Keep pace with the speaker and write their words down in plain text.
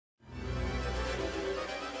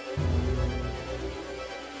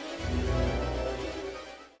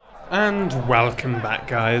And welcome back,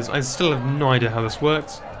 guys. I still have no idea how this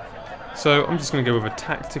works, so I'm just going to go with a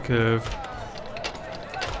tactic of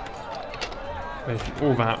making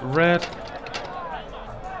all that red,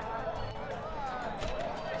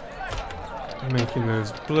 making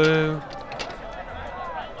those blue,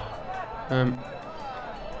 and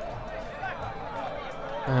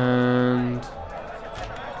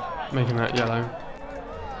making that yellow.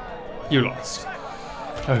 You lost.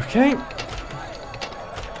 Okay.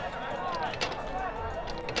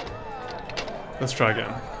 Let's try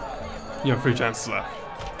again. You have 3 chances left.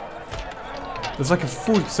 There's like a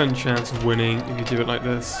 40% chance of winning if you do it like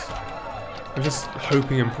this. I'm just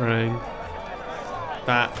hoping and praying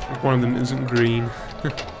that one of them isn't green.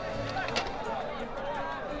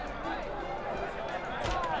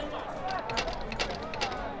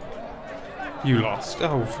 You lost.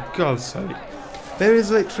 Oh, for God's sake. There is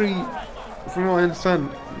literally, from what I understand,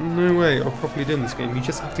 no way of properly doing this game. You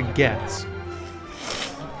just have to guess.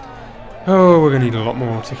 Oh, we're going to need a lot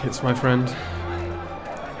more tickets, my friend.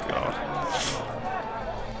 God.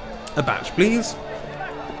 A batch, please.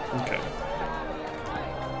 Okay.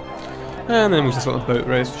 And then we just got a boat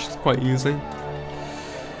race, which is quite easy.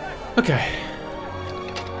 Okay.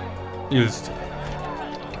 Use it.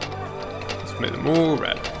 Let's make them all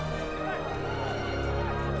red.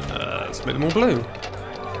 Let's make them all blue.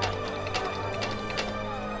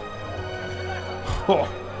 Oh,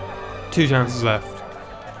 2 chances left.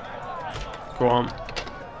 Go on.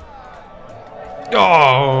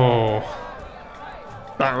 Oh!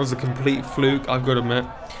 That was a complete fluke, I've got to admit.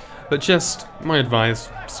 But just my advice,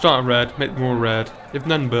 start red, make them all red. If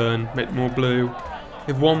none burn, make them all blue.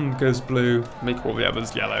 If one goes blue, make all the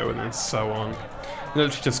others yellow, and then so on. You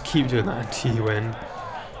literally just keep doing that until you win.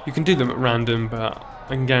 You can do them at random, but I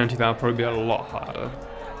can guarantee that'll probably be a lot harder.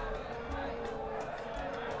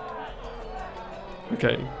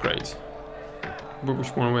 Okay, great. But which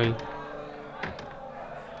one are we?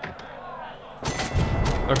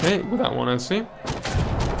 Okay, with that one I see.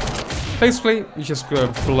 Basically, you just gotta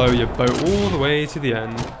blow your boat all the way to the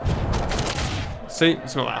end. See,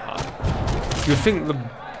 it's not that hard. You would think the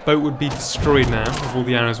boat would be destroyed now if all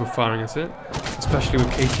the arrows were firing at it, especially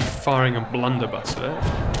with Katie firing a blunderbuss at it.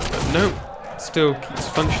 But nope, it still keeps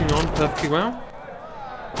functioning on perfectly well.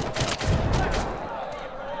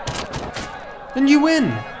 And you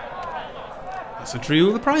win! That's literally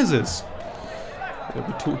all the prizes. Let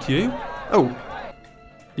me talk to you. Oh,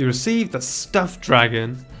 you received the stuffed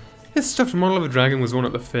dragon. This stuffed model of a dragon was one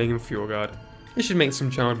at the thing in Fjordgard. It should make some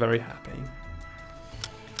child very happy.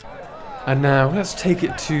 And now let's take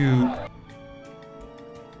it to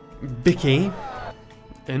Bicky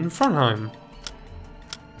in Fronheim.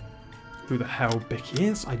 Who the hell Bicky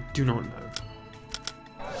is, I do not know.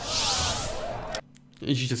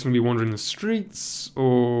 Is she just going to be wandering the streets,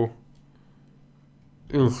 or...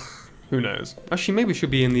 Ugh, who knows. Actually, maybe she'll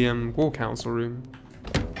be in the War Council room.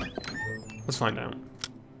 Let's find out.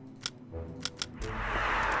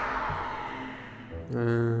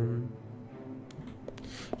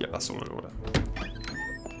 Yeah, that's all in order.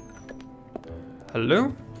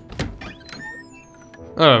 Hello?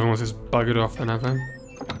 Oh, everyone's just buggered off then, have they?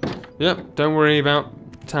 Yep, don't worry about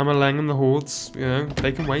Tamerlang and the hordes. You know,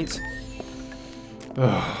 they can wait.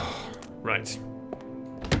 Oh, right.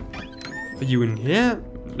 Are you in here?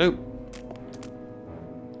 Nope.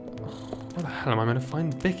 Where the hell am I meant to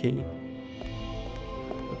find Bicky?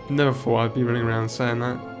 Never thought I'd be running around saying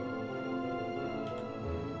that.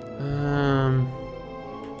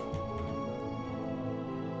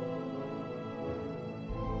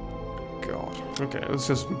 God. Okay, let's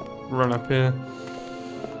just run up here.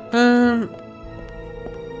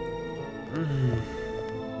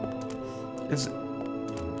 Is it?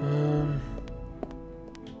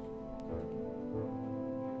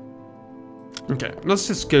 Okay, let's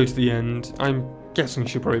just go to the end. I'm guessing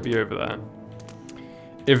she'll probably be over there.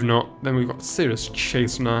 If not, then we've got a serious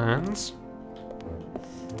chase in our hands.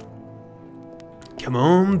 Come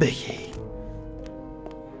on, Bicky.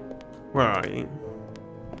 Where are you?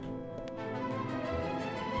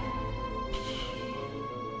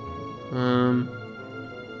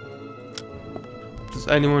 Does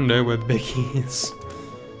anyone know where Bicky is?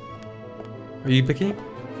 Are you Bicky?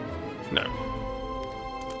 No.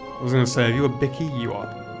 I was gonna say, if you are Bicky, you are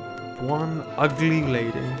one ugly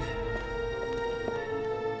lady.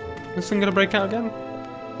 This thing gonna break out again?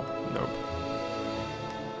 Nope.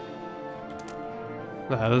 What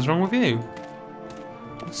the hell is wrong with you?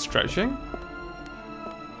 Stretching?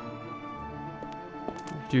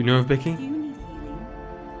 Do you know of Bicky?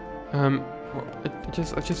 I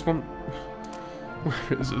just want...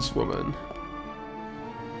 Where is this woman?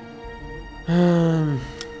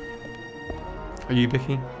 Are you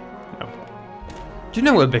Bicky? No. Do you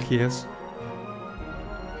know where Bicky is?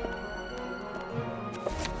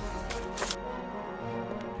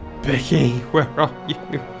 Bicky, where are you?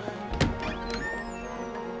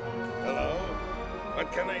 Hello?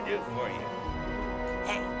 What can I do for you?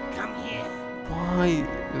 Hey, come here. Why?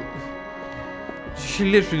 She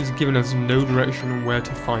literally has given us no direction on where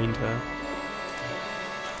to find her.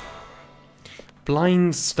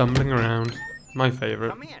 Blind stumbling around. My favourite.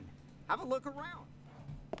 Come in. Have a look around.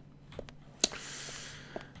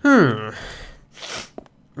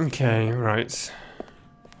 Okay, right.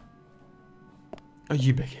 Are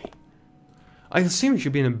you Bicky? I assume you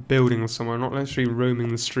should be in a building somewhere, not literally roaming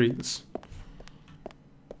the streets.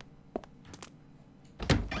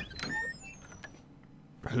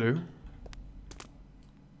 Hello?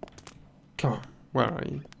 Come on, where are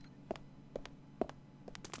you?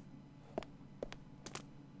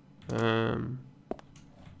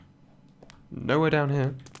 Nowhere down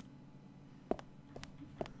here.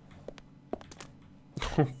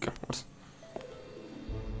 Oh god.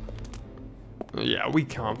 Yeah, we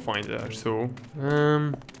can't find her at all.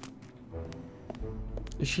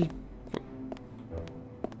 Is she...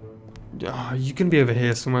 Oh, you can be over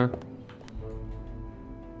here somewhere.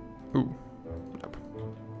 Ooh. Nope.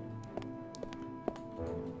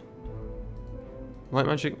 Light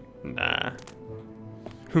magic? Nah.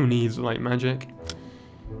 Who needs light magic?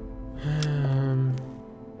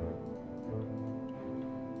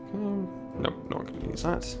 Nope, not gonna use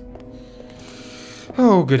that.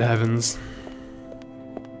 Oh, good heavens.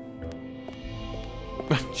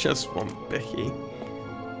 I just want Bicky.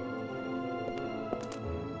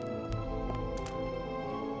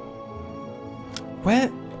 Where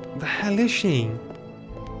the hell is she?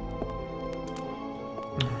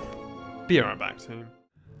 Be right back, team.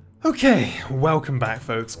 Okay, welcome back,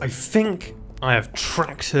 folks. I think I have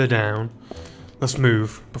tracked her down. Let's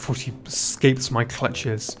move before she escapes my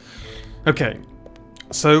clutches. Okay,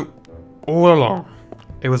 so all along,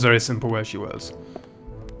 it was very simple where she was.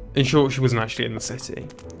 In short, she wasn't actually in the city.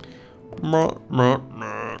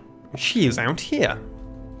 She is out here.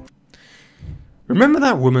 Remember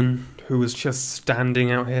that woman who was just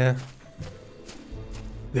standing out here?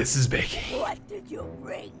 This is Bicky. What did you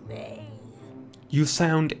bring me? You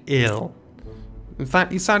sound ill. In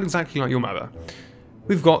fact, you sound exactly like your mother.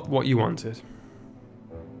 We've got what you wanted.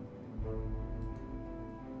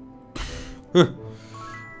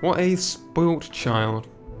 What a spoilt child.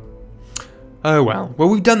 Oh well. Well,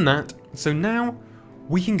 we've done that. So now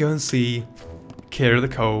we can go and see Kira the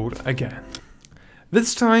Cold again.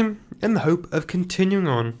 This time in the hope of continuing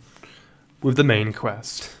on with the main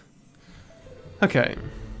quest. Okay.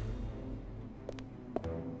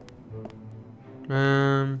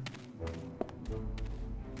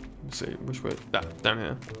 Let's see, which way? That, down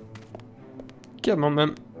here. Come on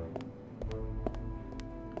then.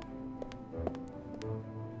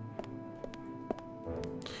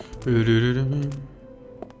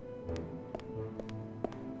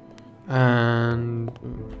 And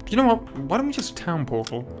you know what? Why don't we just town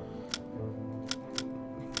portal?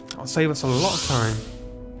 That'll save us a lot of time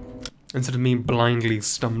instead of me blindly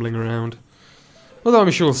stumbling around. Although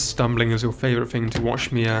I'm sure stumbling is your favourite thing to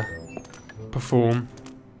watch me perform.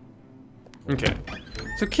 Okay,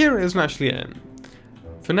 so Kira isn't actually in.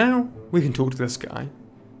 For now, we can talk to this guy.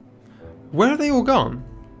 Where are they all gone?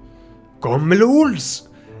 Gone, my lords!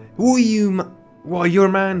 Who are you? Well, your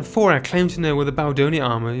man 4 I claim to know where the Baldoni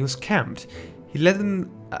armour was camped. He led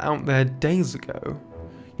them out there days ago.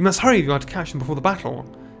 You must hurry if you are to catch them before the battle.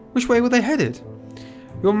 Which way were they headed?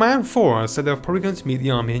 Your man 4 said they were probably going to meet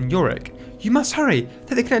the army in Yorick. You must hurry!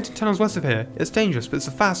 Take the connecting tunnels west of here. It's dangerous, but it's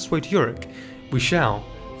the fastest way to Yorick. We shall.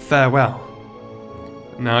 Farewell.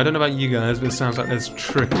 Now, I don't know about you guys, but it sounds like there's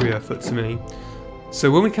trickery afoot to me.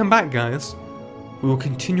 So when we come back, guys, we will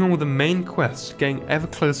continue on with the main quest, getting ever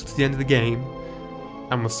closer to the end of the game,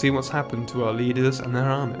 and we'll see what's happened to our leaders and their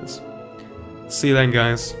armies. See you then,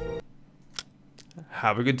 guys.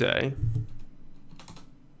 Have a good day.